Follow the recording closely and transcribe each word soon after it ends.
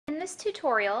this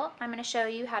tutorial, I'm going to show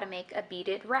you how to make a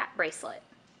beaded wrap bracelet.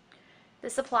 The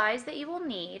supplies that you will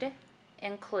need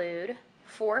include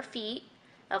 4 feet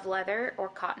of leather or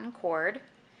cotton cord,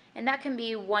 and that can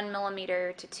be 1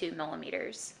 millimeter to 2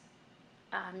 millimeters.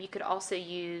 You could also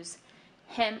use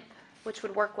hemp, which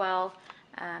would work well,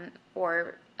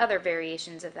 or other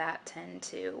variations of that tend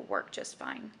to work just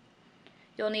fine.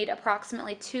 You'll need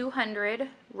approximately 200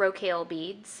 rocaille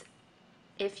beads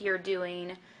if you're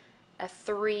doing a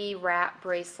 3 wrap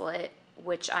bracelet,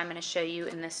 which I'm going to show you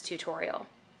in this tutorial.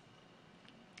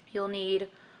 You'll need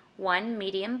 1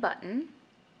 medium button.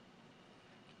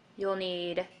 You'll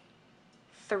need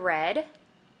thread,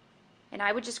 and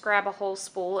I would just grab a whole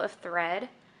spool of thread.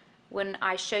 When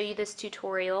I show you this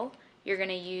tutorial, you're going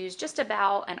to use just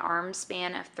about an arm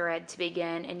span of thread to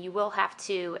begin, and you will have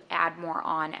to add more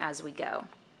on as we go.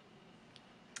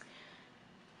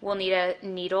 We'll need a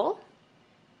needle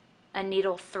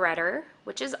threader,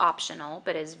 which is optional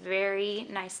but is very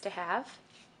nice to have.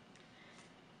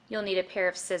 You'll need a pair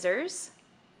of scissors,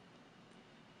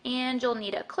 and you'll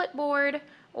need a clipboard,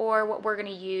 or what we're going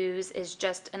to use is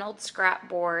just an old scrap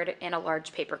board and a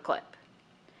large paper clip.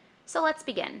 So let's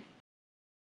begin.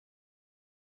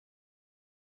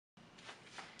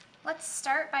 Let's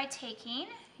start by taking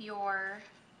your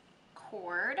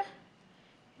cord, your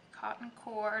cotton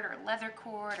cord or leather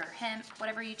cord or hemp,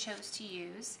 whatever you chose to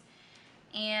use,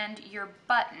 and your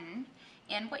button.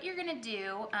 And what you're going to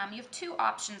do, you have 2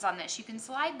 options on this. You can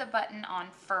slide the button on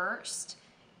first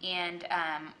and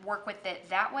work with it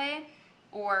that way,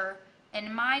 or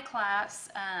in my class,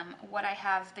 what I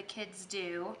have the kids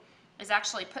do is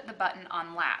actually put the button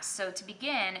on last. So to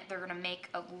begin, they're going to make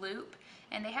a loop,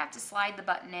 and they have to slide the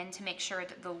button in to make sure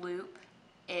that the loop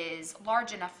is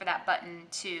large enough for that button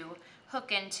to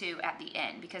hook into at the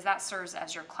end, because that serves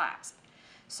as your clasp.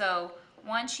 So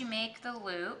once you make the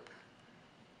loop,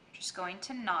 you're just going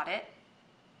to knot it.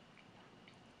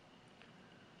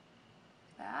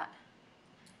 That.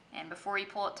 And before you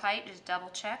pull it tight, just double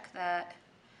check that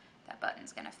that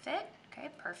button's going to fit. Okay,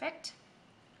 perfect.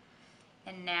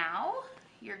 And now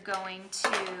you're going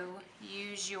to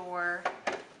use your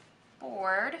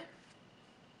board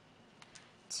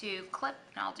to clip,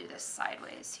 and I'll do this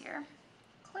sideways here,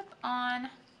 clip on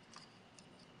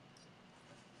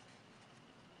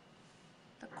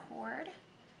the cord,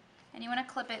 and you want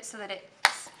to clip it so that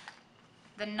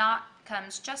the knot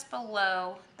comes just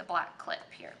below the black clip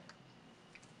here.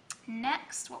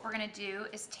 Next, what we're going to do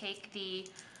is take the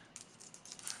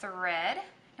thread,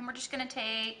 and we're just going to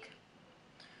take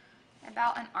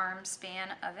about an arm span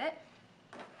of it.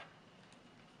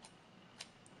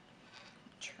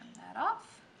 Trim that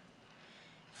off.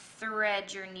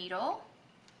 Thread your needle.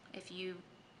 If you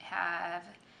have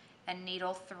a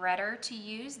needle threader to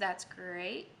use, that's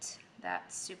great.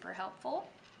 That's super helpful.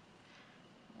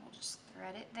 We'll just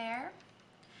thread it there.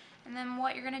 And then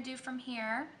what you're going to do from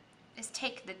here is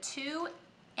take the 2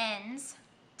 ends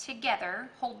together,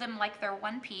 hold them like they're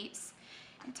one piece,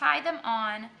 and tie them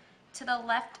on to the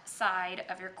left side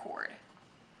of your cord.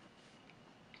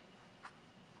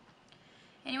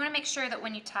 And you want to make sure that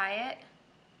when you tie it,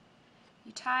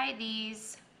 you tie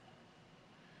these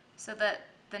so that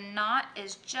the knot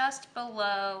is just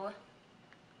below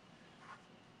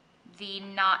the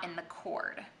knot in the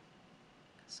cord.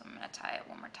 So I'm going to tie it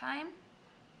one more time.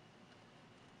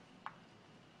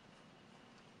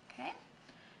 Okay,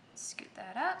 scoot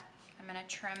that up. I'm going to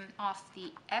trim off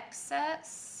the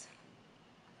excess.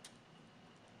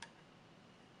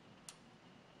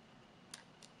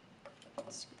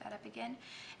 Scoot that up again.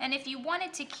 And if you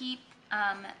wanted to keep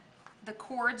the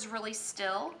cords really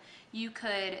still, you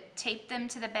could tape them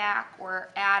to the back or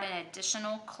add an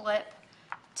additional clip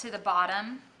to the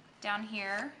bottom down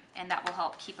here, and that will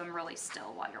help keep them really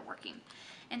still while you're working.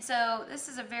 And so this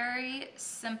is a very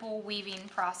simple weaving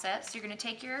process. You're going to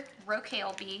take your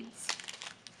rocaille beads,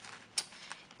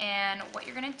 and what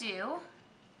you're going to do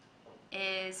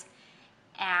is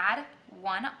add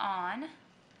 1 on,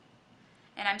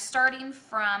 and I'm starting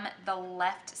from the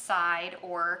left side,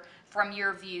 or from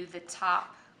your view, the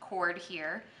top cord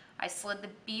here. I slid the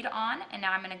bead on, and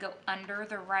now I'm going to go under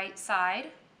the right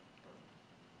side,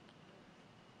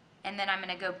 and then I'm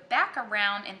going to go back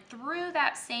around and through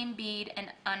that same bead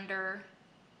and under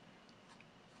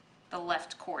the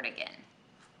left cord again.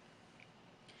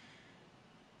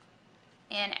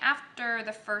 And after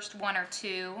the first 1 or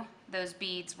 2, those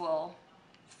beads will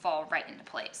fall right into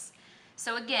place.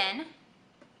 So again,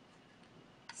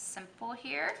 simple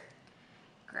here.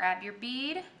 Grab your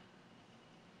bead,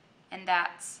 and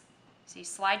so you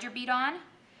slide your bead on,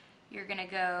 you're going to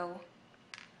go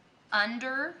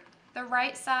under the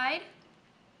right side,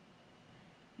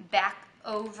 back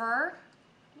over,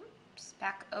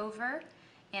 back over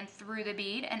and through the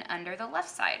bead and under the left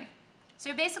side.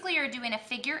 So basically you're doing a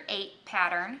figure 8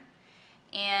 pattern,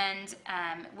 and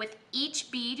with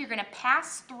each bead you're going to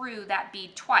pass through that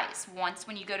bead twice, once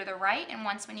when you go to the right and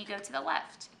once when you go to the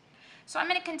left. So I'm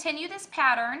going to continue this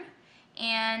pattern,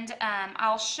 and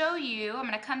I'll show you, I'm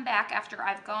going to come back after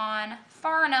I've gone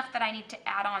far enough that I need to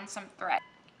add on some thread.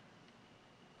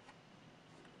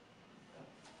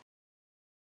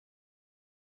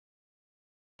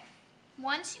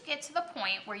 Once you get to the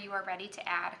point where you are ready to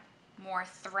add more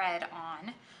thread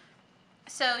on,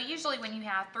 so usually when you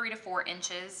have 3 to 4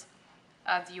 inches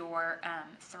of your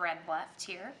thread left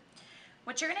here,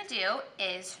 what you're going to do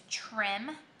is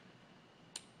trim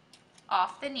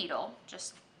off the needle,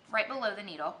 just right below the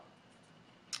needle.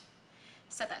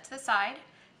 Set that to the side.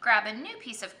 Grab a new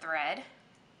piece of thread,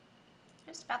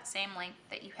 just about the same length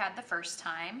that you had the first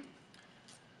time.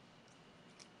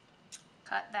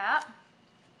 Cut that.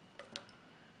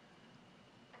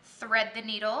 Thread the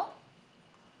needle.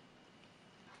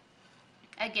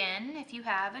 Again, if you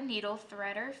have a needle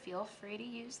threader, feel free to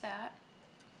use that.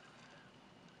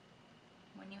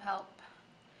 When you help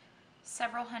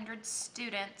several hundred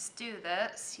students do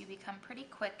this, you become pretty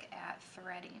quick at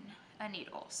threading a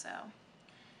needle.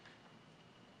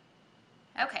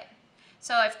 Okay,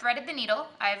 so I've threaded the needle.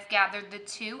 I've gathered the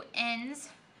 2 ends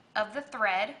of the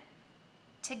thread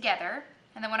together,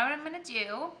 and then what I'm going to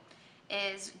do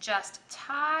is just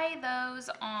tie those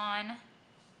on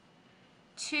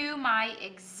to my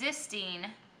existing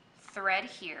thread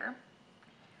here,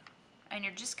 and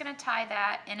you're just going to tie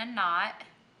that in a knot.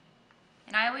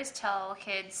 And I always tell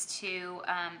kids to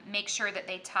make sure that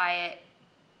they tie it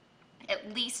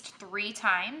at least 3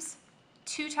 times.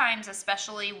 2 times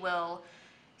especially will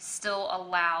still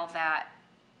allow that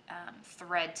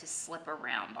thread to slip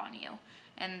around on you.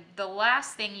 And the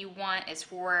last thing you want is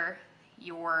for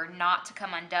your knot to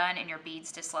come undone and your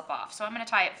beads to slip off. So I'm going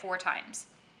to tie it 4 times.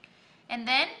 And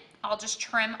then I'll just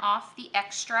trim off the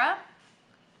extra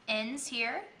ends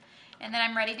here, and then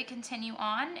I'm ready to continue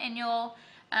on. And you'll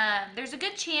there's a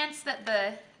good chance that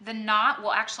the knot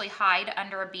will actually hide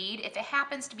under a bead. If it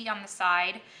happens to be on the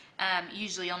side,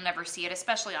 usually you'll never see it,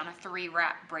 especially on a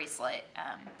 3-wrap bracelet.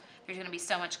 There's going to be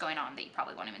so much going on that you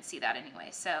probably won't even see that anyway.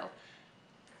 So,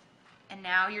 and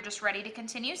now you're just ready to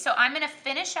continue. So I'm going to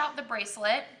finish out the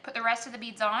bracelet, put the rest of the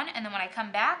beads on, and then when I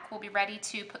come back, we'll be ready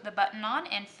to put the button on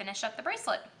and finish up the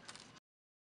bracelet.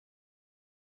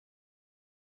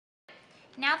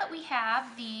 Now that we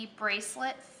have the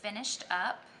bracelet finished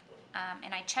up,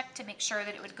 and I checked to make sure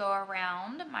that it would go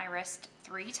around my wrist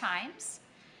 3 times,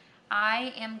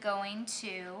 I am going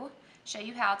to show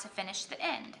you how to finish the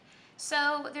end.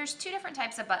 So there's 2 different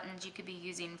types of buttons you could be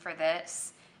using for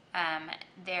this.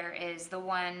 There is the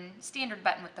one standard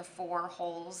button with the 4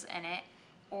 holes in it,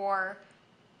 or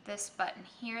this button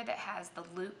here that has the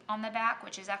loop on the back,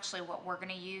 which is actually what we're going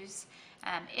to use.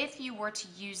 If you were to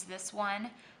use this one,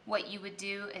 what you would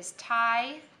do is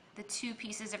tie the 2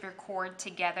 pieces of your cord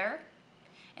together,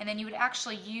 and then you would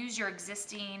actually use your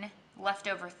existing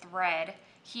leftover thread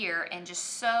here and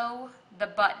just sew the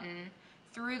button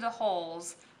through the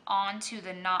holes onto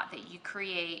the knot that you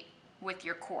create with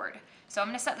your cord. So I'm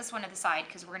going to set this one to the side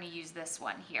because we're going to use this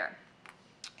one here.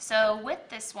 So with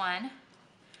this one,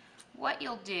 what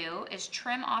you'll do is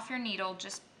trim off your needle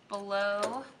just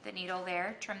below the needle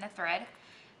there, trim the thread,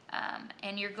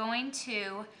 and you're going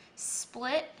to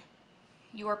split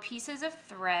your pieces of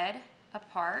thread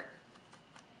apart.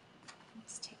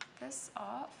 Let's take this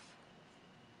off.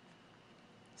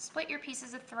 Split your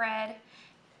pieces of thread,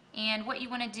 and what you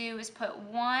want to do is put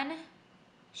 1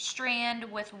 strand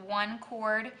with 1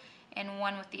 cord and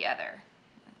 1 with the other.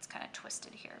 It's kind of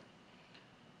twisted here.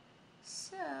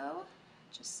 So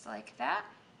just like that.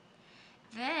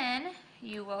 Then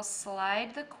you will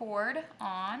slide the cord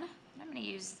on. I'm going to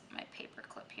use my paper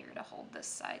clip here to hold this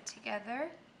side together.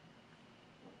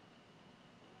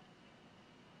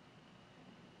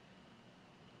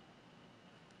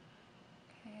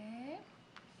 Okay.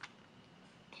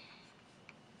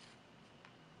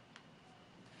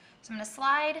 So I'm going to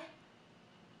slide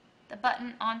the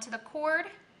button onto the cord,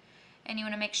 and you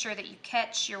want to make sure that you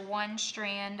catch your 1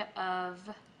 strand of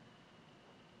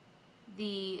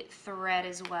the thread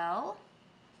as well.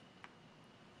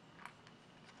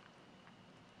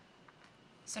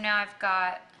 So now I've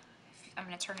got, I'm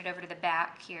going to turn it over to the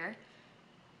back here.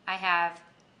 I have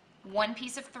 1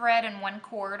 piece of thread and 1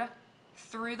 cord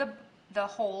through the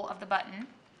hole of the button,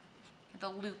 the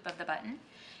loop of the button,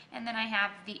 and then I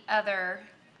have the other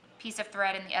piece of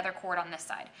thread and the other cord on this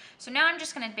side. So now I'm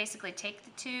just going to basically take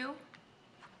the 2,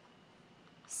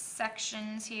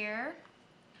 sections here,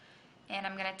 and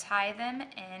I'm going to tie them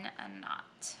in a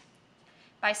knot.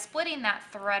 By splitting that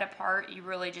thread apart, you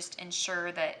really just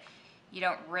ensure that you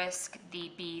don't risk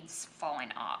the beads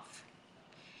falling off.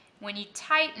 When you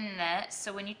tighten it,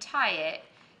 so when you tie it,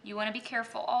 you want to be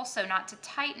careful also not to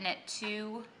tighten it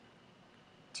too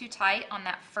tight on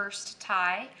that first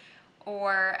tie,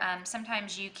 or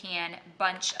sometimes you can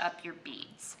bunch up your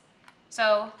beads.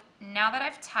 So now that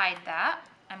I've tied that,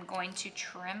 I'm going to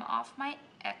trim off my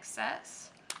excess.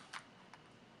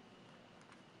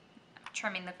 I'm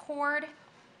trimming the cord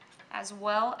as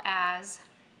well as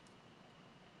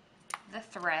the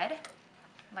thread,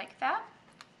 like that.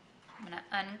 I'm going to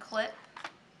unclip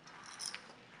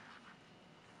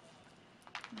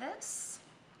this,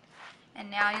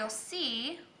 and now you'll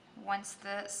see once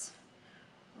this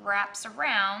wraps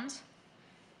around,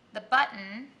 the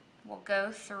button will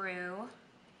go through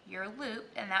your loop,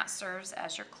 and that serves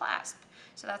as your clasp.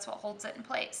 So that's what holds it in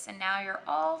place. And now you're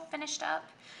all finished up.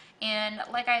 And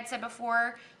like I had said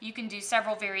before, you can do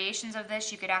several variations of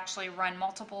this. You could actually run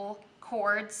multiple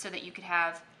cords so that you could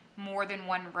have more than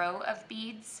one row of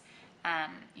beads.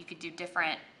 You could do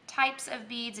different types of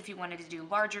beads if you wanted to do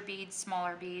larger beads,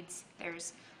 smaller beads.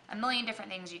 There's a million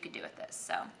different things you could do with this.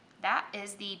 So that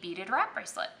is the beaded wrap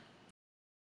bracelet.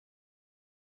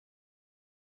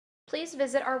 Please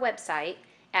visit our website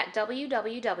at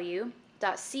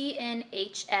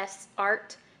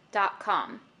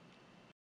www.cnhsart.com